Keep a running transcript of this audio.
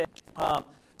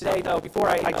Today, though, before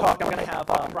I talk, I'm going to have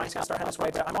Brian's going to start having us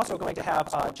way, but I'm also going to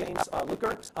have James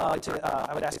Luker.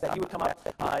 I would ask that you would come up.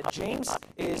 James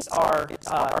is our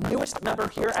newest member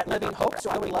here at Living Hope,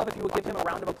 so I would love if you would give him a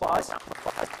round of applause.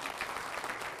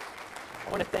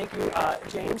 I want to thank you,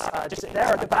 James. Just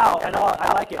there, the bow, and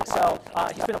I like it. So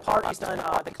he's been a part. He's done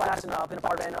the class and been a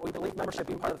part of it. And we believe membership,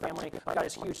 being part of the family, God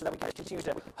is huge, so that we can continue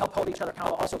to help hold each other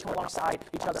accountable, also come alongside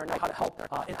each other and know how to help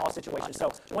in all situations. So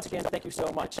once again, thank you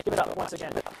so much. Give it up once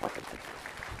again.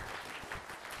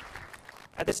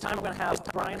 At this time, I'm going to have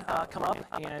Brian come up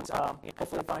and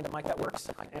hopefully find a mic that works.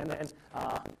 And then,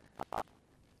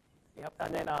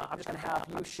 I'm just going to have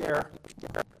you share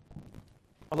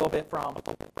a little bit from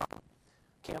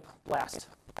Camp Blast.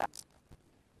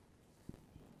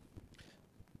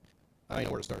 I know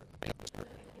where to start.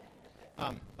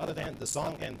 Other than the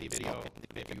song and the video,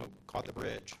 if you caught the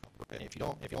bridge, and if you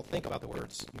don't think about the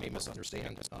words, you may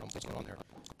misunderstand what's going on there.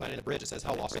 But in the bridge it says,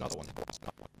 "Hell lost another one,"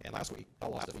 and last week hell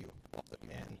lost a few.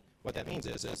 And what that means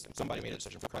is somebody made a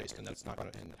decision for Christ, and that's not going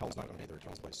to, and hell's not going to be their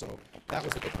eternal place. So that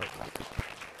was the good part.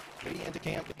 Leading into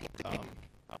camp,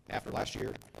 after last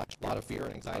year, a lot of fear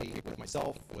and anxiety with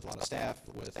myself, with a lot of staff,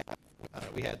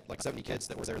 we had like 70 kids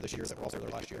that were there this year that were also there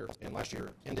last year, and last year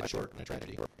ended short in a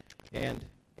tragedy. And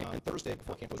on Thursday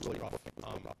before camp was really rough.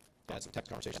 I had some text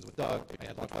conversations with Doug. I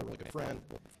had lunch with a really good friend.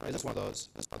 It was just one of those,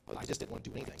 I just didn't want to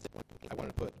do anything. I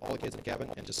wanted to put all the kids in a cabin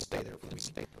and just stay there for the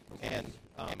week. And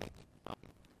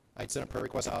I'd sent a prayer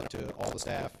request out to all the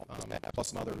staff, plus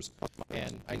some others,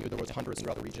 and I knew there was hundreds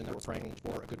throughout the region that were praying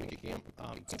for a good week of camp.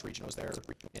 Each region was there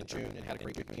in June and had a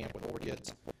great week of camp with older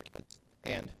kids.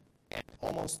 And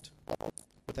almost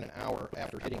within an hour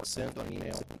after hitting send on an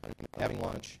email, having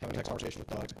lunch, having a text conversation with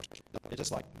Doug, it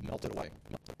just like melted away.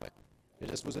 It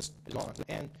just was gone.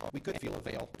 And we could feel a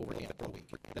veil over camp for a week.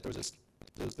 That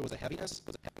there was a heaviness,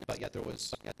 but yet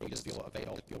we just feel a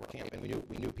veil over camp. And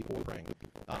we knew people were praying.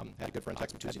 Had a good friend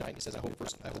text me Tuesday night, and he says, I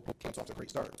hope camp's off to a great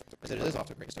start. I said, it is off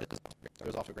to a great start. It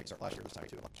was off to a great start last year this time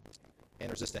too. And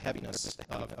there's just a heaviness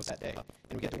of that day.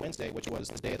 And we get to Wednesday, which was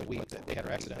the day of the week that they had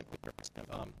our accident.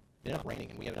 It ended up raining,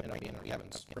 and we ended up being in our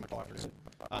cabins pretty much all afternoon,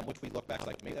 which we look back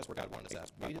like, maybe that's where God wanted us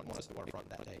at. Maybe He didn't want us at the waterfront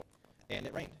that day. And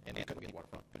it rained, and it couldn't be in the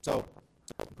waterfront. So,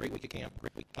 great week of camp.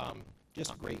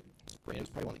 Just great. It was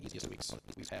probably one of the easiest weeks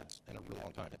we've had in a really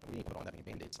long time. We didn't put on that many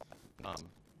Band-Aids.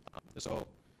 So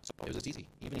it was just easy,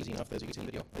 even easy enough as you can see in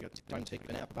the video. I got time to take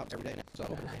a nap about every day.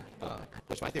 So,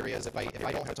 which my theory is, if I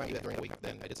don't have time to do that during the week,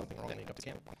 then I did something wrong leading up to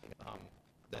camp.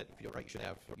 That if you do it right, you should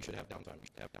have downtime.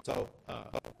 So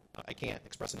I can't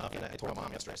express enough, and I told my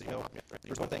mom yesterday, I said,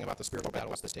 there's one thing about the spiritual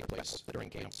battles that take place during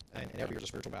camps, and every year's a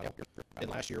spiritual battle. And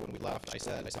last year when we left, I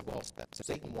said, well,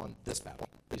 Satan won this battle,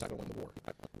 but he's not going to win the war.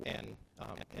 And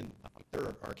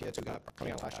there are kids who got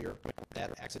coming out last year.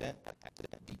 That accident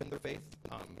deepened their faith.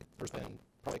 There's been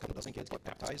probably a couple dozen kids get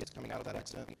baptized coming out of that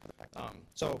accident.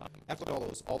 So after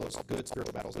all those good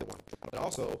spiritual battles they won, but I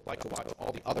also like to watch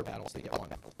all the other battles they get won.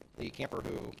 The camper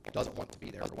who doesn't want to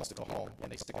be there or wants to go home,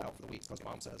 and they stick it out for the week because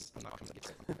mom says, I'm not coming to get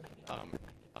sick.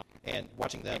 And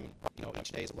watching them,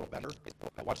 each day is a little better.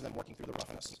 Watching them working through the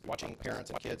roughness, watching parents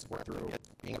and kids work through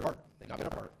being apart. They've not been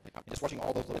apart. And just watching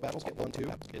all those little battles get won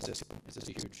too is just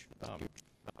a huge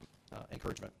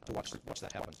encouragement to watch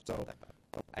that happen. So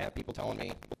I have people telling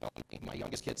me, my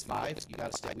youngest kid's 5, you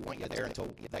got to stay. We want you there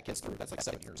until that kid's through. That's like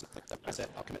 7 years. I said,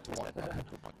 I'll commit to 1.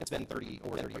 It's been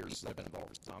over 30 years that I've been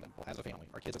involved as a family.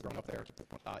 Our kids have grown up there.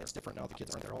 It's different now. The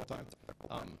kids aren't there all the time.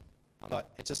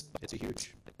 But it's a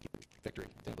huge victory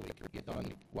in the week. Get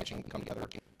done watching them come together,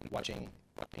 watching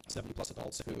 70 plus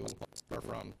adults who are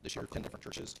from this year 10 different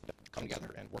churches come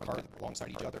together and work hard alongside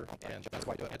each other. And that's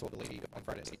why I told the lady on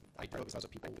Friday, I do it because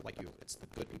people like you. It's the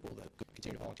good people that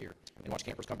continue to volunteer and watch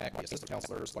campers come back, be assistant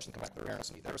counselors, watch them come back with their parents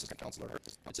and be their assistant counselor.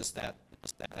 It's just that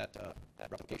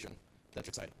replication that's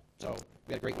exciting. So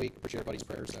we had a great week. Appreciate everybody's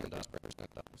prayers, and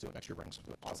see what next year brings.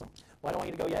 Awesome. Well, I don't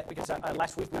want you to go yet because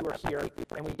last week we were here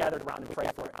and we gathered around and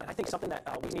prayed for it. And I think something that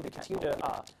we need to continue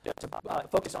to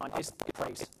focus on is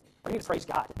praise. We need to praise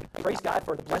God. Praise God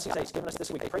for the blessings that He's given us this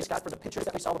week. Praise God for the pictures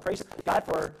that we saw. Praise God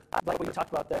for, like what you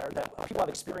talked about there, that people have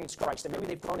experienced Christ, and maybe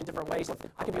they've grown in different ways. Of,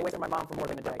 I can be away from my mom for more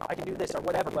than a day. I can do this or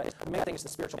whatever, but the main thing is the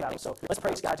spiritual battle. So let's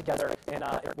praise God together, and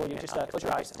will you just close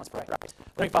your eyes and let's pray.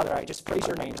 Heavenly Father, I just praise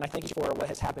your name, and I thank you for what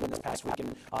has happened in this past week.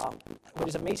 And what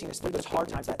is amazing is through those hard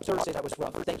times, that Thursday that was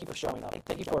rough, thank you for showing up.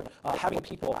 Thank you for having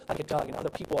people like a Doug and other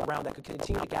people around that could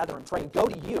continue to gather and pray and go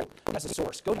to you as a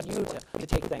source. Go to you to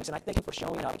take things. And I thank you for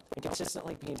showing up and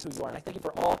consistently being who you are. And I thank you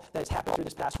for all that has happened through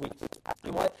this past week.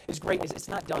 And what is great is it's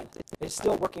not done. It's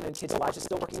still working in kids' lives. It's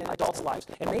still working in adults' lives.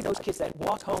 And may those kids that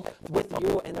walked home with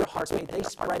you in their hearts, may they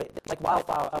spread it like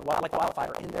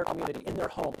wildfire in their community, in their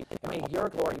home. And may your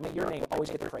glory, may your name always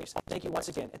get the praise. Thank you once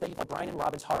again. And thank you for Brian and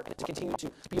Robin's heart to continue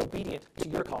to be obedient to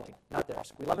your calling, not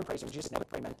theirs. We love and praise you in Jesus' name.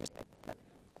 Amen.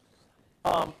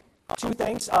 Two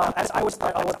things.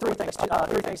 Three things.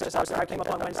 As I came up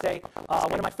on Wednesday.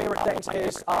 One of my favorite things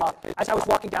is as I was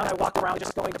walking down, I walked around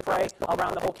just going to pray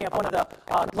around the whole camp. One of the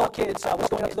little kids was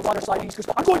going up to the water slide. And he goes,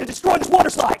 "I'm going to destroy this water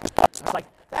slide." I was like,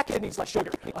 that kid needs less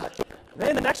sugar.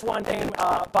 Then the next one came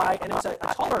by, and it was a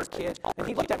taller kid, and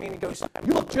he looked at me and he goes,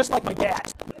 "You look just like my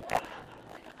dad."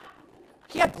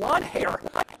 He had blonde hair,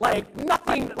 like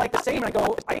nothing like the same. And I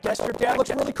go, "I guess your dad looks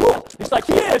really cool." He's like,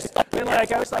 "He is." And I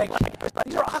was like,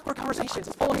 these are awkward conversations.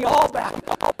 It's pulling me all back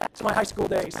to my high school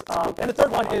days. And the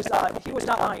third one is he was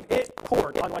not lying. It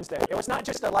poured on Wednesday. It was not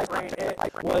just a light rain. It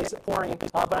was pouring.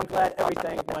 But I'm glad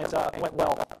everything went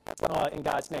well in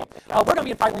God's name. We're going to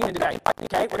be in Philemon today.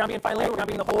 Okay, we're going to be in Philemon. We're going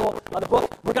to be in the whole of the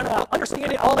book. We're going to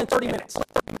understand it all in 30 minutes.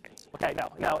 Okay,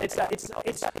 no,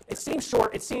 it seems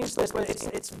short, it seems this, but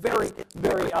it's very,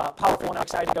 very powerful, and I'm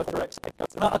excited to go through it.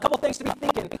 A couple things to be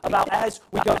thinking about as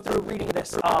we go through reading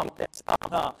this.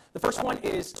 The first one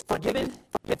is forgiven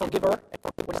and forgiver.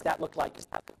 What does that look like?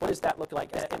 What does that look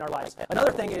like in our lives?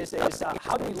 Another thing is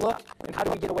how do we look and how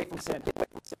do we get away from sin?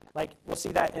 Like, we'll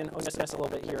see that in Onesimus a little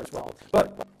bit here as well.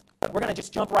 But we're going to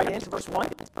just jump right into verse 1.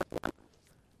 It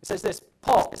says this,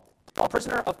 Paul,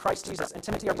 prisoner of Christ Jesus, and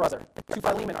Timothy, our brother, to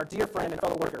Philemon, our dear friend and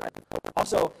fellow worker,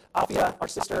 also Apphia, our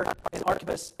sister, and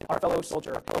Archippus, our fellow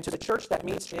soldier, and to the church that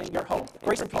meets in your home.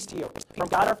 Grace and peace to you, from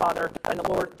God our Father and the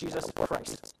Lord Jesus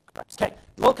Christ. Okay,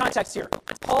 a little context here.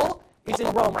 Paul is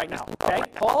in Rome right now, okay?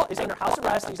 Paul is under house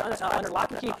arrest. He's under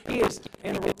lock and key. He is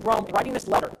in Rome writing this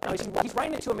letter. Now, he's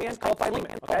writing it to a man called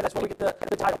Philemon, okay? That's where we get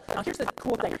the title. Now, here's the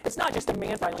cool thing. It's not just a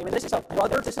man, Philemon. This is a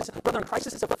brother. This is a brother in Christ.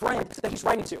 This is a friend that he's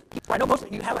writing to. I know most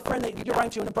of you have a friend that you're writing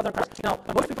to and a brother in Christ. Now,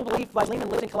 most people believe Philemon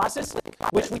lived in Colossus,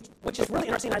 which is really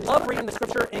interesting. I love reading the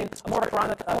scripture in a more of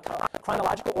a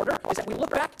chronological order, is that we look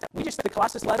back, the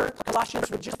Colossus letter, Colossians,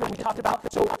 which just what we talked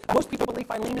about. So most people believe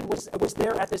Philemon was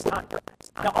there at this time.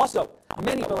 Now, also,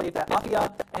 many believe that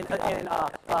Apphia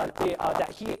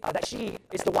that she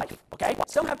is the wife. Okay,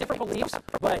 some have different beliefs,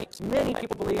 but many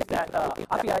people believe that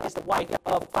Apphia is the wife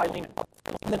of Philemon.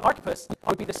 And then Archippus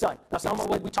would be the son. Now, some of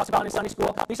what we talked about in Sunday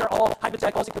school, these are all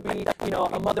hypotheticals. It could be,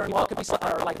 a mother-in-law, it could be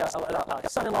or like a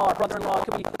son-in-law or brother-in-law, it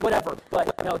could be whatever.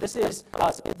 But this is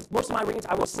most of my readings.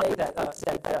 I will say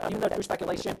that even though through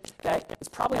speculation, okay, it's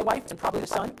probably a wife and probably the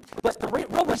son. But the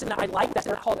real reason that I like that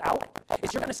they're called out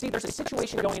is you're going to see there's a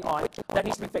situation going on that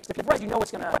needs to be fixed. If you've read, you know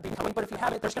what's going to be coming. But if you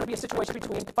haven't, there's going to be a situation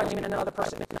between Philemon and another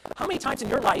person. How many times in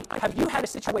your life have you had a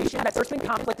situation that there's been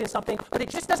conflict in something, but it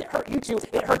just doesn't hurt you two,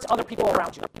 it hurts other people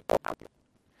around you?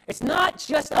 It's not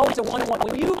just always a one-on-one.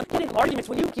 When you get in arguments,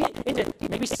 when you get into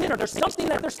maybe sin or there's something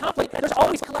that there's conflict, there's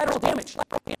always collateral damage,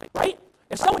 right?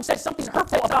 If someone says something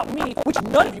hurtful about me, which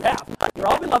none of you have, you're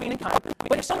all been loving and kind,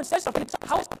 but if someone says something,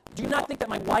 how do you not think that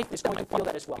my wife is going to feel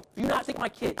that as well? Do you not think my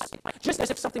kids? Just as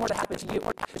if something were to happen to you.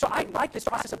 So I like this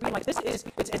process of being like, it's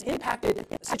an impacted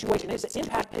situation. It's an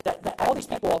impact that all these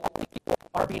people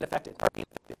are being affected.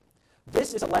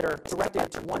 This is a letter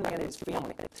directed to one man and his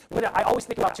family. What I always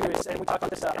think about, too, is, and we talked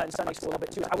about this in Sunday school a little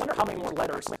bit, too, I wonder how many more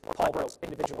letters Paul wrote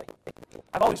individually.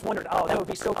 I've always wondered, that would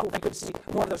be so cool if we could see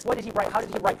more of those. What did he write? How did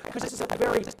he write? Because this is a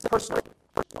very personal.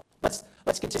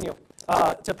 Let's continue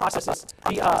to process this.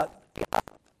 The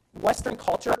Western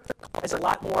culture is a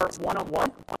lot more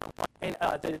one-on-one, and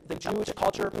the Jewish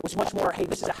culture was much more, hey,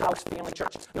 this is a house family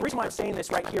church. The reason why I'm saying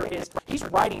this right here is he's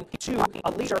writing to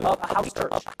a leader of a house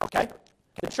church, okay?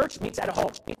 The church meets at a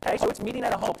home, okay? So it's meeting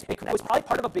at a home. It was probably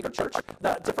part of a bigger church,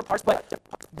 the different parts, but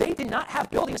they did not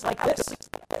have buildings like this.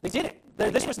 They didn't.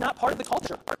 This was not part of the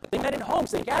culture. They met in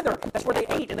homes. They gathered. That's where they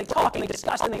ate, and they talked, and they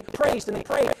discussed, and they praised, and they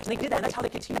prayed, and they did that, and that's how they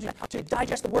continued to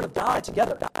digest the Word of God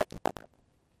together.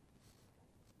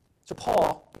 So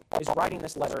Paul is writing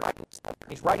this letter.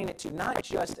 He's writing it to not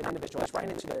just an individual. He's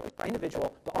writing it to the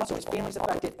individual, but also his family's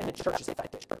affected and the church is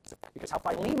affected. Because how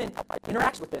Philemon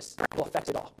interacts with this will affect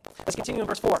it all. Let's continue in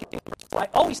verse 4. I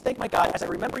always thank my God as I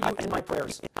remember you in my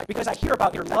prayers, because I hear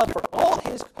about your love for all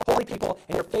his holy people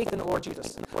and your faith in the Lord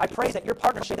Jesus. I pray that your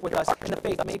partnership with us in the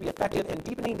faith may be effective in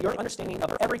deepening your understanding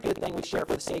of every good thing we share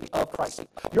for the sake of Christ.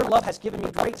 Your love has given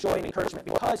me great joy and encouragement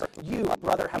because you,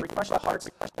 brother, have refreshed the hearts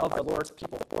of the Lord's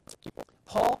people.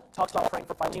 Paul talks about praying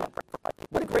for Philemon.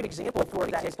 What a great example for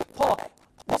that is. Paul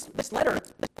this letter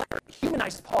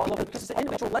humanizes Paul a little bit because it's an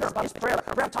individual letter about his prayer.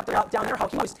 Brad talked about down there how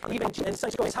he was even in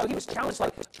Sunday school, how he was challenged,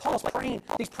 like Paul's praying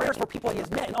these prayers for people he has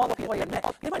met and all the people he had met.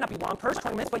 They might not be long prayers,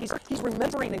 20 minutes, but he's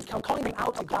remembering and calling them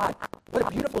out to God. What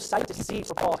a beautiful sight to see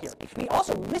for Paul here. And he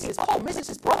also Paul misses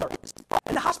his brother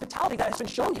and the hospitality that has been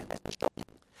shown him.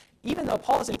 Even though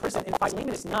Paul is in prison and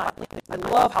Philemon is not, I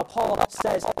love how Paul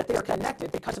says that they are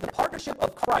connected because of the partnership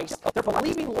of Christ, their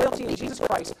believing loyalty in Jesus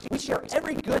Christ. We share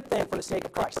every good thing for the sake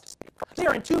of Christ. They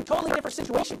are in two totally different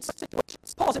situations.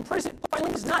 Paul's in prison,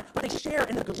 Philemon is not, but they share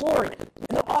in the glory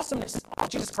and the awesomeness of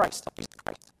Jesus Christ.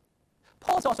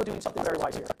 Paul's also doing something very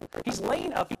wise here. He's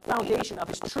laying a foundation of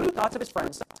his true thoughts of his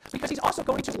friends because he's also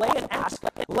going to ask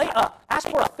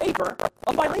for a favor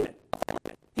of Philemon.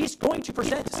 He's going to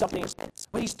present something,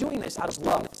 but he's doing this out of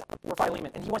love for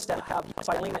Philemon, and he wants to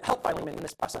help Philemon in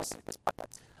this process.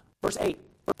 Verse 8,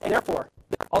 therefore,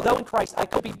 although in Christ I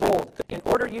could be bold and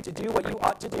order you to do what you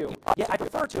ought to do, yet I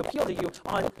prefer to appeal to you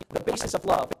on the basis of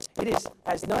love. It is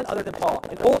as none other than Paul,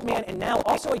 an old man and now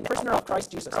also a prisoner of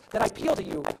Christ Jesus, that I appeal to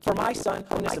you for my son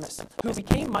Onesimus, who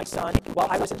became my son while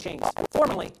I was in chains.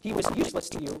 Formerly he was useless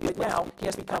to you, but now he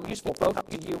has become useful both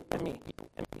to you and me.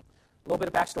 A little bit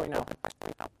of backstory now.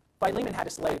 Philemon had a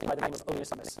slave by the name of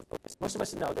Onesimus. Most of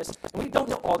us know this, and we don't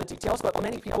know all the details, but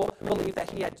many people believe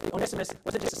that Onesimus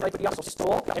wasn't just a slave, but he also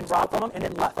stole and robbed from him and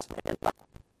then left.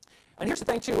 And here's the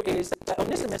thing, too, is that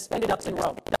Onesimus ended up in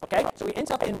Rome, okay? So he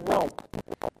ends up in Rome.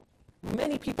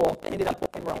 Many people ended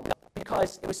up in Rome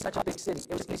because it was such a big city.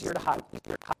 It was easier to hide.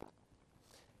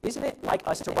 Isn't it like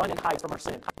us to run and hide from our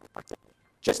sin?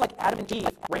 Just like Adam and Eve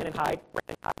ran and hide,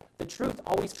 the truth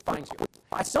always finds you.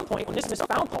 At some point, Onesimus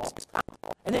found Paul.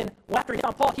 And then after he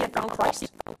found Paul, he had found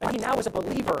Christ. And he now is a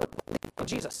believer of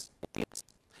Jesus.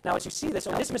 Now, as you see this,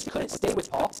 Onesimus couldn't stay with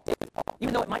Paul,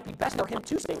 even though it might be best for him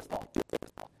to stay with Paul.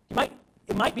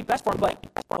 It might be best for him, but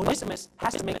Onesimus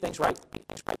has to make things right.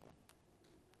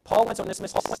 Paul wants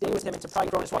Onesimus to stay with him and to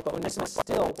probably grow his wife, but Onesimus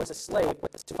still was a slave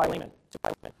to Philemon.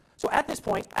 So at this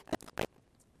point,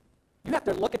 you have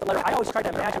to look at the letter. I always try to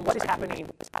imagine what is happening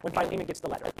when Philemon gets the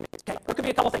letter. Okay, there could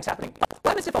be a couple things happening.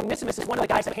 What happens if Onesimus is one of the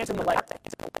guys that hands him the letter?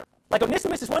 Like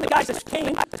Onesimus is one of the guys that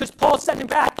came because Paul sent him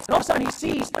back, and all of a sudden he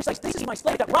sees, he's like, this is my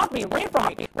slave that robbed me and ran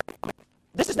from me.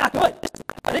 This is not good.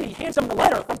 And then he hands him the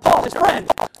letter from Paul, his friend,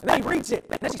 and then he reads it.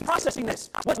 And as he's processing this,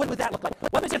 what would that look like?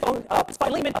 What happens if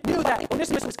Philemon knew that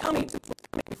Onesimus was coming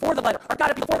before the letter, or got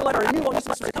it before the letter, and knew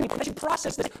Onesimus was coming? As you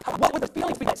process this, what would the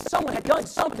feelings be that someone had done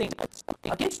something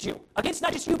against you, against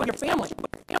not just you, but your family?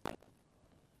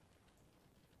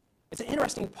 It's an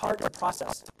interesting part of the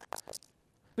process.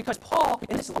 Because Paul,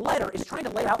 in this letter, is trying to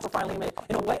lay out for Philemon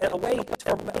in a way for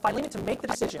Philemon to make the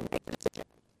decision.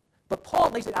 But Paul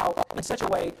lays it out in such a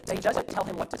way that he doesn't tell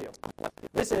him what to do.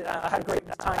 I had a great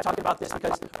time talking about this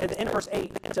because at the end of verse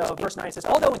 8 to verse 9 it says,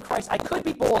 although in Christ I could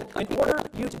be bold in order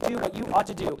you to do what you ought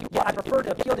to do, yet I prefer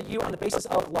to appeal to you on the basis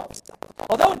of love.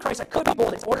 Although in Christ I could be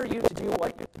bold in order you to do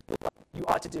what you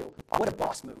ought to do. What a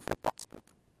boss move.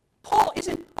 Paul is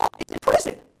in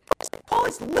prison. Paul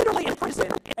is literally in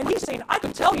prison, and he's saying, I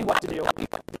can tell you what to do,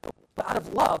 but out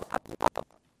of love,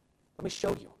 let me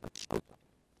show you.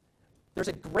 There's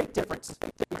a great difference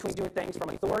between doing things from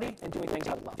authority and doing things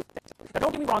out of love. Now,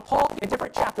 don't get me wrong, Paul, in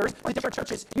different chapters, the different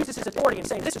churches, uses his authority and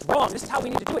saying, this is wrong, this is how we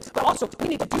need to do it, but also, we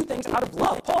need to do things out of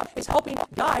love. Paul is helping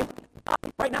guide,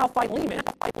 right now, Philemon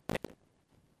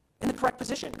in the correct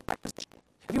position.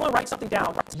 If you want to write something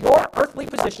down, your earthly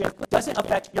position doesn't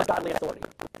affect your godly authority.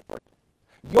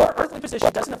 Your earthly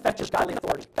position doesn't affect your godly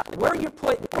authority. Where you're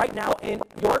put right now in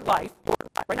your life,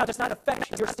 right now does not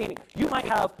affect your standing. You might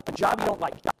have a job you don't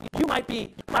like. You might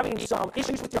be having some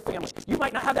issues with your family. You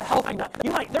might not have the health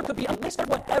there could be a list of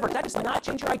whatever. That does not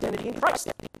change your identity in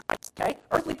Christ. Okay?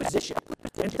 Earthly position.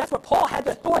 And that's what Paul had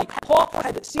the authority. Paul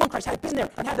had the seal in Christ, had been there,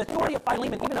 and had the authority of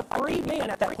Philemon, even a free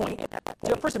man at that point,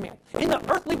 to a prison man. In the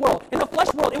earthly world, in the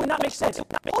flesh world, it would not make sense.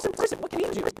 Paul's in prison. What can he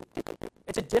do?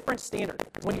 It's a different standard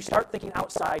when you start thinking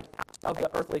outside of the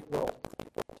earthly world.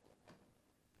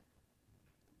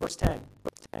 Verse 10,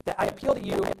 that I appeal to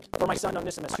you for my son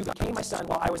Onesimus, who became my son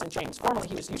while I was in chains. Formerly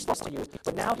he was useless to you,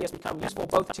 but now he has become useful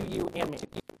both to you and me.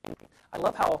 I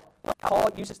love how Paul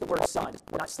uses the word son,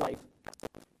 not slave.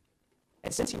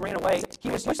 And since he ran away, he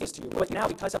was useless to you, but now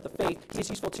because of the faith, he is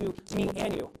useful to me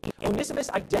and you. Onesimus'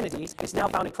 identity is now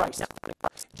found in Christ.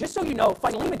 Just so you know,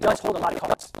 Philemon does hold a lot of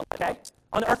cards, okay,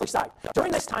 on the earthly side.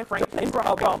 During this time frame in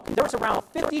Rome, there was around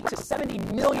 50 to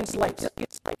 70 million slaves,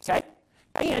 okay?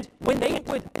 And when they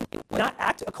would not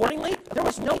act accordingly, there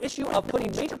was no issue of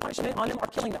putting major punishment on them or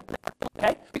killing them,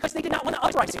 okay? Because they did not want an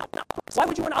uprising. Why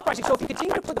would you want an uprising? So if you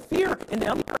continue to put the fear in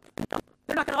them,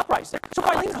 they're not going to uprise. So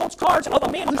Philemon holds cards of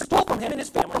a man who stole from him and his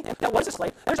family that was a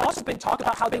slave. There's also been talk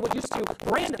about how they would used to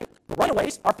brand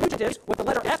runaways or fugitives with the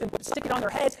letter F and would stick it on their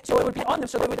head so it would be on them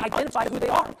so they would identify who they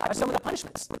are as some of the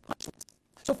punishments.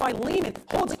 So Philemon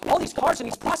holds all these cards and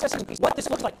he's processing what this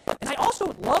looks like. And I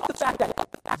also love the fact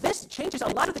that this changes a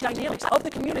lot of the dynamics of the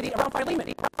community around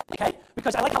Philemon. Okay?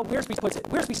 Because I like how Wiersbe puts it.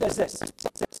 Wiersbe says this.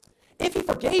 If he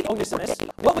forgave Onesimus,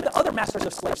 what would the other masters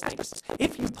of slaves think?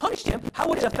 If you punished him, how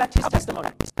would it affect his testimony?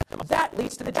 That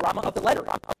leads to the drama of the letter.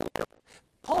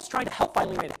 Paul's trying to help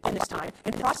Philemon in this time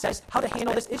and process how to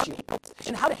handle this issue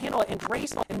and how to handle it in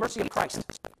grace and mercy of Christ.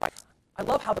 I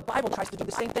love how the Bible tries to do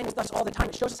the same thing as us all the time.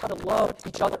 It shows us how to love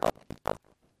each other.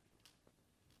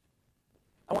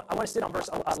 I want to sit on verse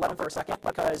 11 for a second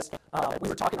because we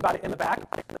were talking about it in the back.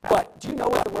 But do you know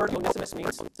what the word Onesimus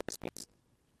means?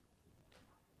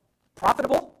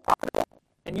 Profitable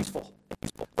and useful.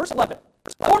 Verse 11.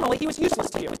 Formerly he was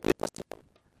useless to you,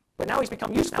 but now he's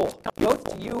become useful, both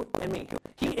to you and me.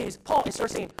 Paul is sort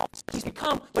of saying, he's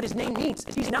become what his name means.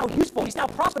 He's now useful. He's now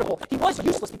profitable. He was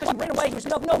useless because he ran away. He was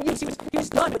of no use. He was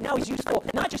done, but now he's useful,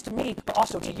 not just to me, but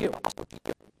also to you.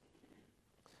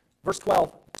 Verse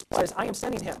 12 says, I am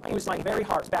sending him, who is my very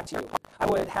heart, back to you. I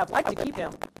would have liked to keep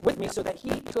him with me so that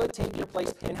he could take your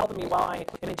place in helping me while I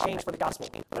am in chains for the gospel.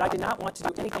 But I did not want to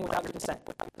do anything without your consent,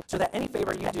 so that any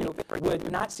favor you do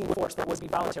would not seem forced, but would be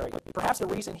voluntary. Perhaps the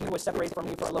reason he was separated from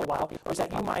you for a little while was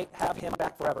that you might have him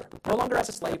back forever. No longer as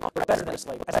a slave, but better than a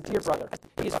slave, as a dear brother.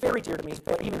 He is very dear to me,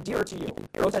 but even dearer to you,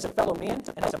 both as a fellow man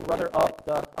and as a brother of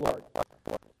the Lord.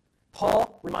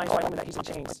 Paul reminds Philemon that he's in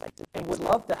chains and would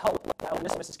love the help that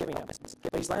Onesimus is giving him,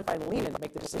 but he's letting Philemon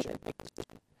make the decision.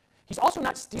 He's also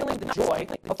not stealing the joy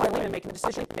of Philemon making the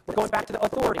decision. We're going back to the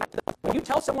authority. When you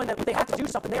tell someone that they have to do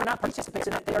something, they are not participants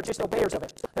in it. They are just obeyers of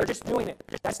it. They're just doing it.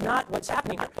 That's not what's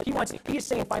happening. He is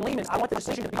saying, Philemon, I want the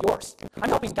decision to be yours. I'm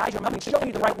helping guide you. I'm helping show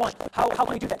you the right one. How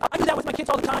can you do that? I do that with my kids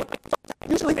all the time.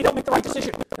 Usually they don't make the right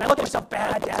decision. And I look at myself,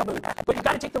 bad dad move. But you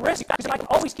got to take the risk because if I can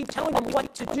always keep telling them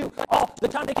what to do all the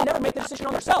time, they can never make the decision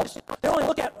on themselves. They only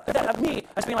look at me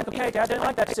as being like, okay, Dad didn't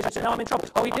like that decision, so now I'm in trouble.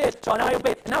 Oh, he did, so now I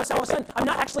obeyed. And now it's all of a sudden, I'm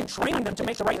not actually training them to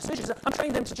make the right decisions. I'm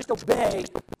training them to just obey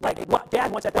like what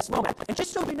Dad wants at this moment. And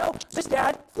just so you know, this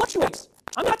dad fluctuates.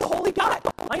 I'm not the holy God.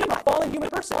 I am a fallen human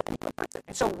person.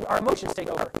 And so our emotions take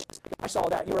over. I saw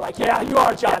that. You were like, yeah, you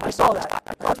are, John. I saw that.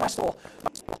 It hurts my soul.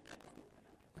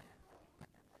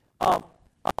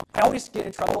 I always get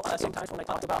in trouble sometimes when I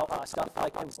talk about stuff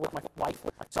like with my wife,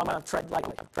 so I'm going to tread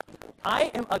lightly.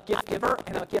 I am a gift giver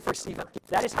and a gift receiver.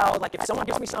 That is how, like, if someone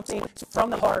gives me something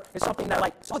from the heart, it's something that,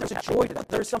 like, oh, there's a joy to that.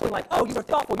 There's something like, oh, you were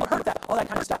thoughtful, you heard that, all that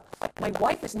kind of stuff. My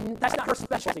wife, that's not her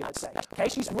specialty, let's say. Okay,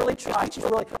 she's really tried, she's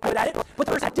really good at it, but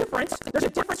there's a difference. There's a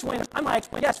difference when I'm like,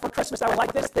 yes, for Christmas I would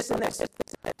like this, this, and this.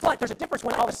 But there's a difference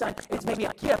when all of a sudden it's maybe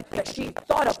a gift that she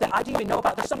thought of that I didn't even know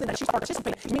about. There's something that she's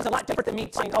participating. It means a lot different than me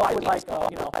saying, oh, I would like,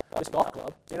 this golf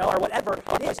club, or whatever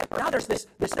it is. Now there's this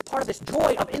part of this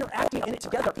joy of interacting in it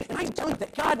together. And I am telling you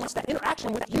that God wants that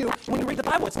interaction with you when you read the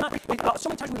Bible. It's not, so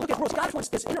many times we look at rules, God wants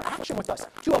this interaction with us,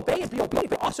 to obey and be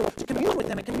obedient, but also to commune with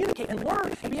them and communicate and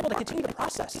learn and be able to continue the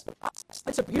process.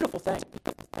 It's a beautiful thing.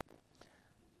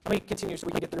 Let me continue so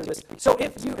we can get through this. So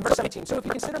if you, in verse 17, so if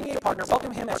you consider me a partner,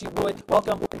 welcome him as you would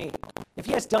welcome me. If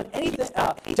he has done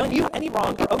you any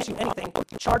wrong or owes you anything,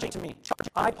 charge it to me.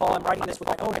 I, Paul, am writing this with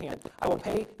my own hand. I will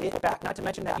pay it back, not to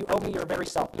mention that you owe me your very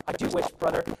self. I do wish,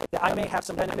 brother, that I may have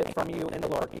some benefit from you in the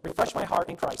Lord. Refresh my heart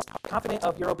in Christ. Confident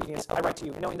of your obedience, I write to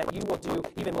you, knowing that you will do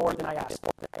even more than I ask.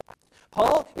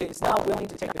 Paul is now willing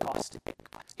to take the cost.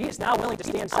 He is now willing to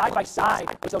stand side by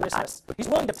side with Onesimus. He's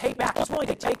willing to pay back. He's willing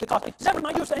to take the cost. Does that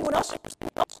remind you of anyone else?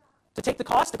 To take the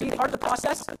cost, to be part of the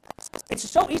process? It's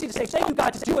so easy to say, thank you,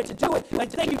 God, to do it,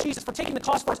 and thank you, Jesus, for taking the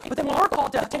cost for us. But then when we're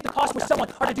called to take the cost with someone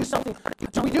or to do something,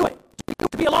 do we do it?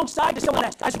 To be alongside to someone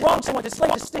that has wronged someone, to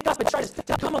slave, to stick up and try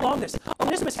to come along this.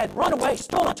 Onesimus had run away,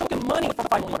 stolen, took him money from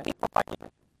Philemon.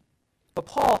 But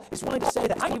Paul is willing to say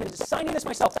that I'm even signing this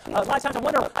myself. A lot of times I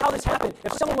wonder how this happened.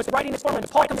 If someone was writing this for me,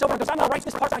 and Paul comes over and goes, I'm going to write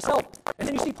this part myself. And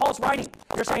then you see Paul's writing.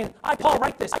 You're saying, I, Paul,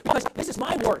 write this because this is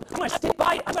my word. I'm going to stick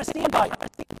by it. I'm going to stand by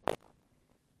it.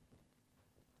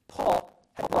 Paul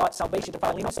had brought salvation to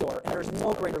Philemon's door, and there is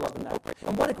no greater love than that.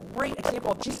 And what a great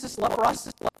example of Jesus' love for us.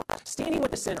 Standing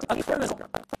with the sinner, a criminal,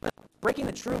 breaking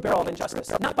the true barrel of injustice,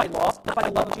 not by law, not by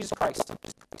the love of Jesus Christ.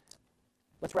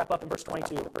 Let's wrap up in verse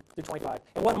 22 through 25.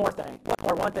 And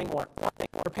one thing more.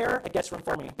 Prepare a guest room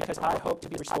for me, because I hope to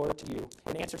be restored to you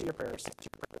in answer to your prayers.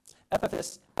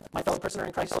 Epaphroditus, my fellow prisoner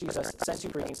in Christ Jesus, sends you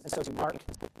greetings, and so do Mark,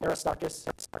 Aristarchus,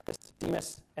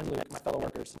 Demas, and Luke, my fellow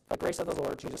workers. The grace of the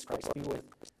Lord Jesus Christ be with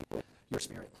your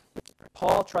spirit.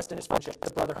 Paul trusts in his friendship,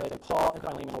 the brotherhood, and Paul and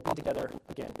Philemon will be together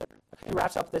again. He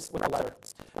wraps up this with a letter.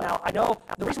 Now, I know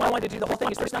the reason why I wanted to do the whole thing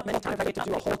is there's not many times I get to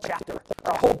do a whole chapter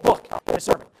or a whole book in a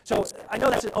sermon. So I know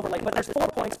that's an overlay, but there's 4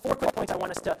 quick points I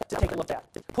want us to take a look at.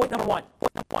 Point number 1,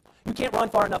 you can't run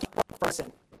far enough from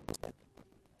sin.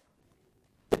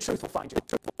 The truth will find you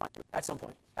at some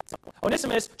point.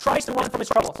 Onesimus tries to run from his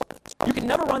troubles. You can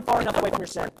never run far enough away from your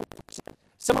sin.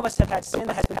 Some of us have had sin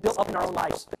that has been built up in our own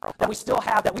lives that we still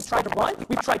have, that we've tried to run,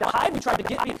 we've tried to hide, we've tried to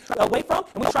get away from,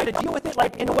 and we try to deal with it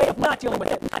like in a way of not dealing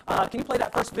with it. Can you play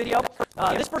that first video?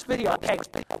 This first video, okay,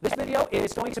 this video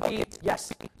is going to be,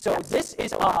 yes. So this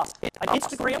is an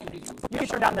Instagram, you can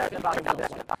turn down there.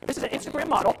 This is an Instagram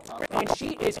model, and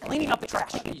she is cleaning up the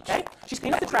trash, okay? She's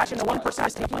cleaning up the trash, and the one person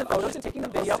is taking the photos and taking the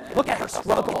video. Look at her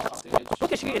struggle.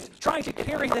 Look at she is trying to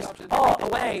carry this all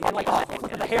away, and like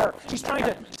the hair. She's trying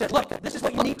to look, this is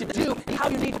what you need to do, how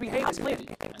you need to behave as clean.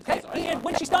 Okay? And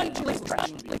when she's done, she leaves the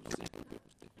trash.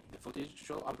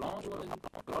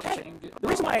 Okay. The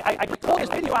reason why I pulled this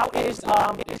video out is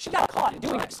she got caught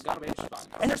doing this.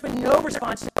 And there's been no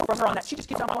response from her on that. She just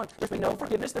keeps on going. There's been no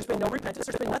forgiveness. There's been no repentance.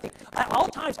 There's been nothing. At all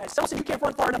times, someone said you can't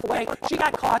run far enough away. She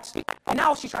got caught, and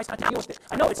now she tries not to deal with it.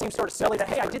 I know it seems sort of silly that,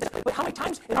 hey, I did this, but how many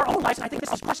times in our own lives, and I think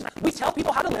this is a question, we tell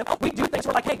people how to live, we do things,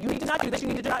 we're like, hey, you need to not do this, you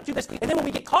need to not do this, and then when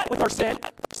we get caught with our sin,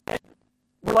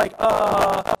 we're like,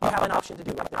 you have an option to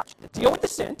do it. Deal with the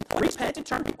sin, repent and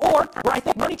turn, or where I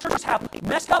think many churches have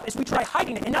messed up is we try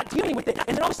hiding it and not dealing with it,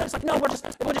 and then all of a sudden it's like, no,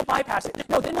 we'll just bypass it.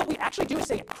 No, then what we actually do is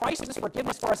say, Christ's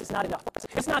forgiveness for us is not enough.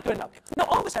 It's not good enough. No,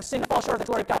 all of us have sinned and fall short of the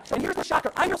glory of God. And here's the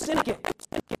shocker, I will sin again.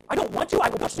 I don't want to, I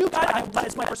will pursue God, that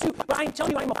is my pursuit, but I am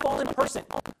telling you I'm a fallen person.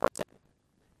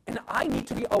 And I need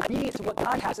to be obedient to what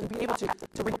God has and be able to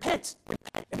repent,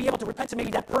 and be able to repent to maybe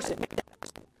that person.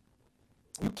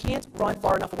 You can't run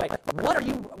far enough away. What have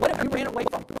you ran away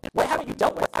from? What haven't you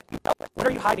dealt with? What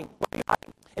are you hiding?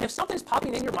 And if something is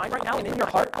popping in your mind right now and in your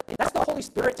heart, that's the Holy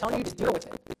Spirit telling you to deal with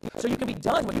it. So you can be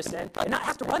done with the sin and not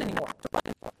have to run anymore.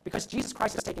 Because Jesus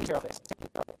Christ is taking care of it.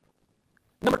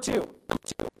 Number 2,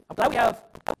 I'm glad we have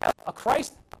a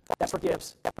Christ that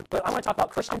forgives. But I want to talk about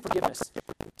Christian forgiveness.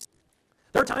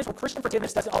 There are times when Christian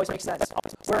forgiveness doesn't always make sense.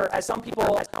 Whereas some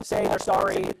people say they're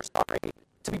sorry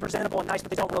to be presentable and nice, but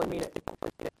they don't really mean it.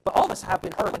 But all of us have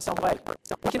been hurt in some way.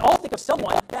 We can all think of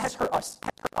someone that has hurt us,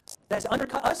 that has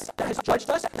undercut us, that has judged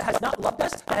us, that has not loved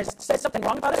us, that has said something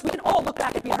wrong about us. We can all look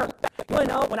back at being hurt. You want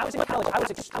to know, when I was in college, I was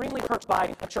extremely hurt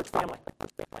by a church family.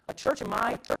 A church in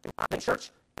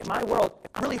my world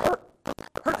really hurt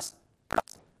us.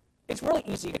 It's really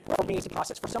easy for me to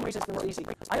process. For some reason, it's been really easy.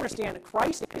 I understand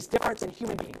Christ is different than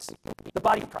human beings, the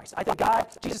body of Christ. I think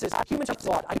Jesus is, humans are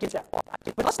flawed. I get that.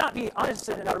 But let's not be honest,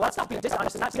 or let's not be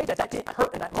dishonest and not say that didn't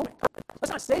hurt in that moment.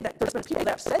 Let's not say that there's been people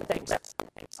that have said things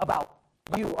about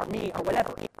you or me or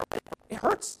whatever. It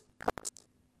hurts.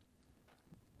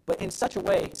 But in such a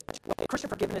way, Christian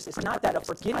forgiveness is not that of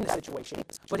forgetting the situation,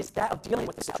 but it's that of dealing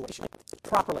with the situation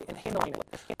properly and handling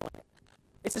it.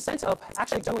 It's the sense of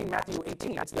actually doing Matthew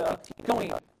 18. It's the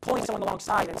pulling someone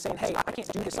alongside and saying, hey, I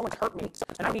can't do this. Someone's hurt me,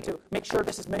 and I need to make sure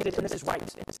this is mended and this is right.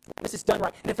 This is done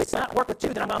right. And if it's not work with 2,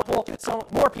 then I'm going to pull some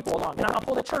more people along, and I'm going to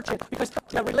pull the church in, because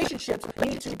the relationships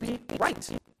need to be right.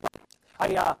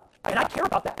 And I care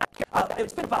about that.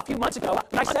 It's been about a few months ago,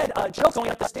 and I said a joke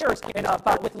going up the stairs and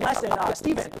with Les and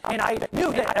Stephen, and I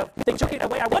knew that if they took it the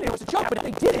way I wanted, it was a joke, but if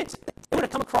they didn't, it would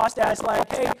have come across as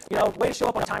like, hey, way to show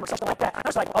up on time or something like that. And I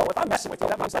was like, oh, if I'm messing with you,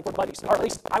 that means like we're buddies, or at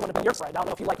least I want to be your friend. I don't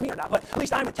know if you like me or not, but at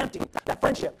least I'm attempting that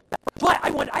friendship. But I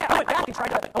went back and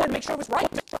I wanted to make sure it was right,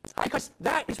 because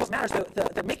that is what matters,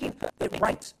 the making it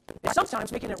right. And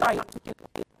sometimes making it right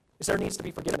is there needs to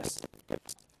be forgiveness.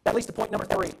 That leads to point number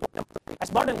 3.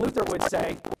 As Martin Luther would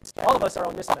say, all of us are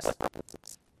Onesimus.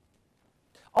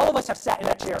 All of us have sat in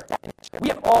that chair. We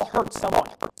have all hurt someone.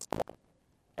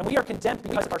 And we are condemned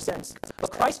because of our sins. But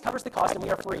Christ covers the cost and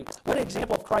we are free. What an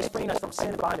example of Christ freeing us from sin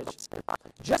and bondage.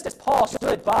 Just as Paul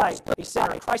stood by a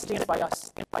sinner, Christ stands by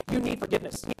us. You need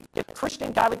forgiveness.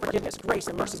 Christian, godly forgiveness, grace,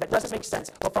 and mercy that doesn't make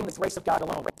sense, but from the grace of God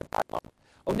alone.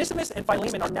 Onesimus and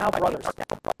Philemon are now brothers.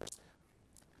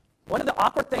 One of the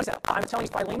awkward things that I'm telling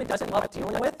you Philemon doesn't love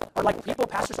dealing with, or like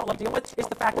pastors don't love dealing with, is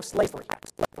the fact of slavery.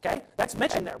 Okay? That's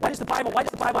mentioned there. Why does the Bible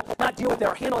not deal with it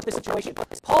or handle this situation?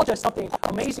 Paul does something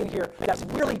amazing here that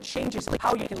really changes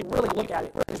how you can really look at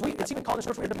it. It's even called in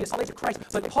Scripture to be a slave to Christ.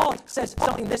 But Paul says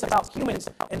something about humans,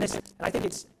 and I think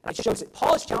it shows it.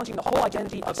 Paul is challenging the whole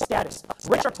identity of status.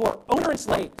 Rich or poor, owner and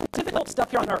slave, difficult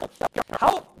stuff here on earth.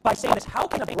 By saying this, how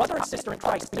can a brother and sister in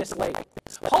Christ be a slave?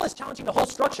 Paul is challenging the whole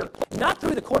structure, not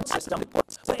through the court system,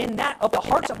 but in that of the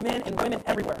hearts of men and women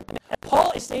everywhere.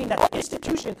 Paul is saying that the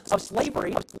institution of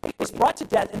slavery is brought to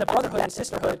death in the brotherhood and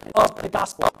sisterhood of the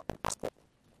gospel.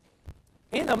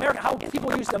 In America, how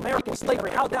people used American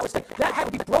slavery, how that was that had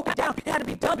to be broken down. It had to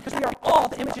be done because we are all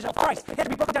the images of Christ. It had to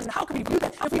be broken down. And how can we view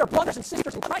that if we are brothers and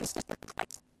sisters in Christ?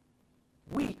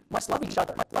 We must love each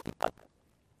other.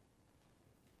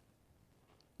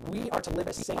 We are to live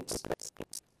as saints.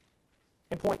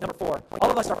 And point number 4,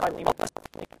 all of us are Philemon.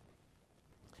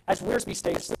 As Wiersbe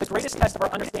states, the greatest test of our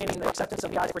understanding and the acceptance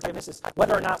of God's forgiveness is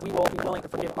whether or not we will be willing to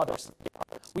forgive others.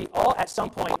 We all, at some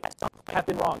point, have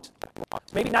been wronged.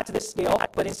 Maybe not to this scale,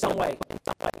 but in some way.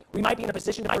 We might be in a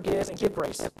position to forgive and give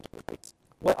grace.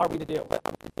 What are we to do?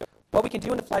 What we can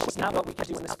do in the flesh is not what we can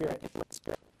do in the spirit.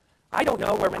 I don't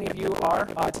know where many of you are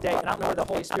today, and I don't know where the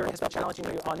Holy Spirit has been challenging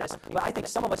you on this, but I think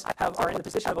some of us are in the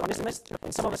position of Onesimus,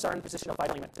 and some of us are in the position of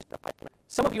Philemon.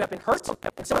 Some of you have been hurt,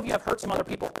 and some of you have hurt some other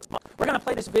people. We're going to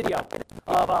play this video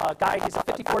of a guy, he's a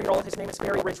 54-year-old, his name is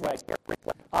Harry Ridgway.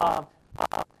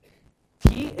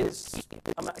 He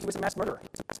was a mass murderer.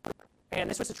 And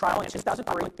this was a trial in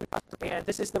 2003, and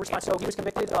this is the response. So he was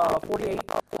convicted of 48,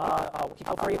 he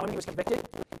killed 48 women, he was convicted,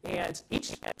 and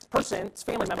each person's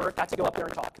family member got to go up there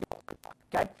and talk.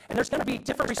 Okay? And there's going to be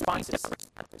different responses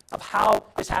of how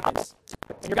this happens.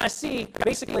 And you're going to see,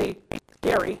 basically,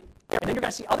 Gary, and then you're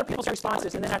going to see other people's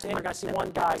responses, and then at the end you're going to see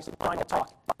one guy's final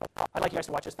talk. I'd like you guys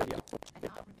to watch this video.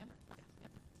 Neither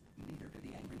could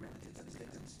the angry relatives of his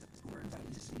victims, who were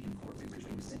invited to speak in court when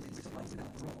Ridgway was sentenced to life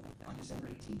without parole on December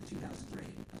 18, 2003.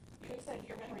 You have said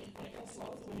your memory when it comes to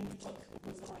all of the women you took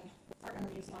was gone. Our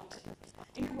memory is not.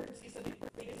 In your words, you said that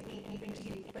they didn't mean anything to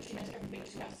you, but she meant everything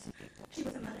to us. She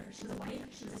was a mother, she was a wife,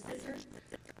 she was a sister,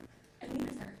 and we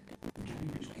miss her. Gary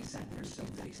Ridgway sat there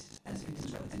stone-faced as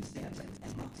his relatives stabbed him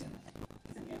and mocked him.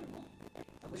 He's an animal.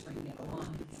 I wish I could go on.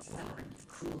 Suffering,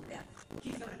 cruel death.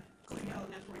 He's gonna go to hell,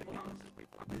 and that's where he belongs.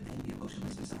 But then the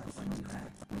emotionless bizarre finally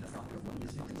cracked when the father of one of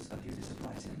his victims appeared to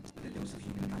surprise him with a dose of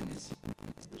human kindness.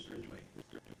 Mr. Ridgway,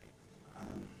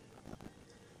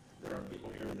 there are people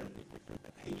here that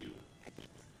hate you.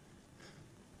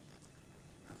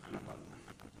 I'm not one of them.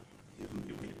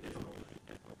 You made it difficult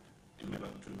to live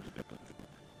up to,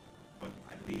 but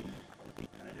I believe,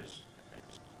 and it is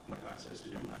what God says to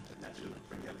do, and that's to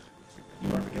forgive. You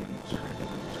are forgiven, sir.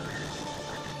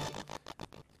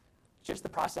 Just the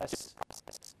process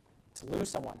to lose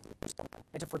someone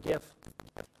and to forgive.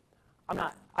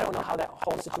 I don't know how that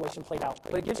whole situation played out,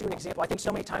 but it gives you an example. I think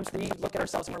so many times we look at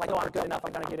ourselves and we're like, oh, I'm good enough,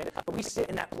 I'm going to get it. But we sit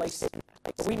in that place.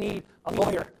 But we need a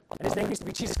lawyer, and his name used to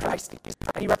be Jesus Christ,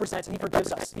 and he represents and he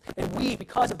forgives us. And we,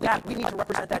 because of that, we need to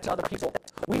represent that to other people.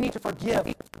 We need to forgive.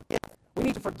 We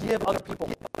need to forgive other people.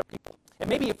 And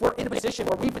maybe if we're in a position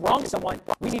where we've wronged someone,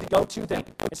 we need to go to them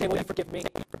and say, will you forgive me?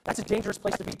 That's a dangerous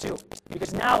place to be too,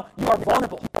 because now you are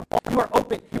vulnerable. You are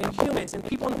open, and humans and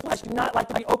people in the flesh do not like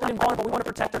to be open and vulnerable. We want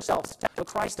to protect ourselves. So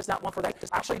Christ does not want for that.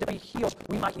 Actually, to be healed,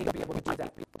 we might need to be able to do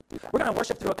that. We're going to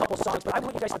worship through a couple songs, but I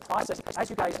want you guys to process as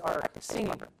you guys are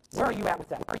singing. Where are you at with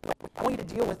that? I want you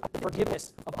to deal with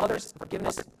forgiveness of others,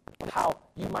 forgiveness of how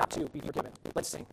you might too be forgiven. Let's sing.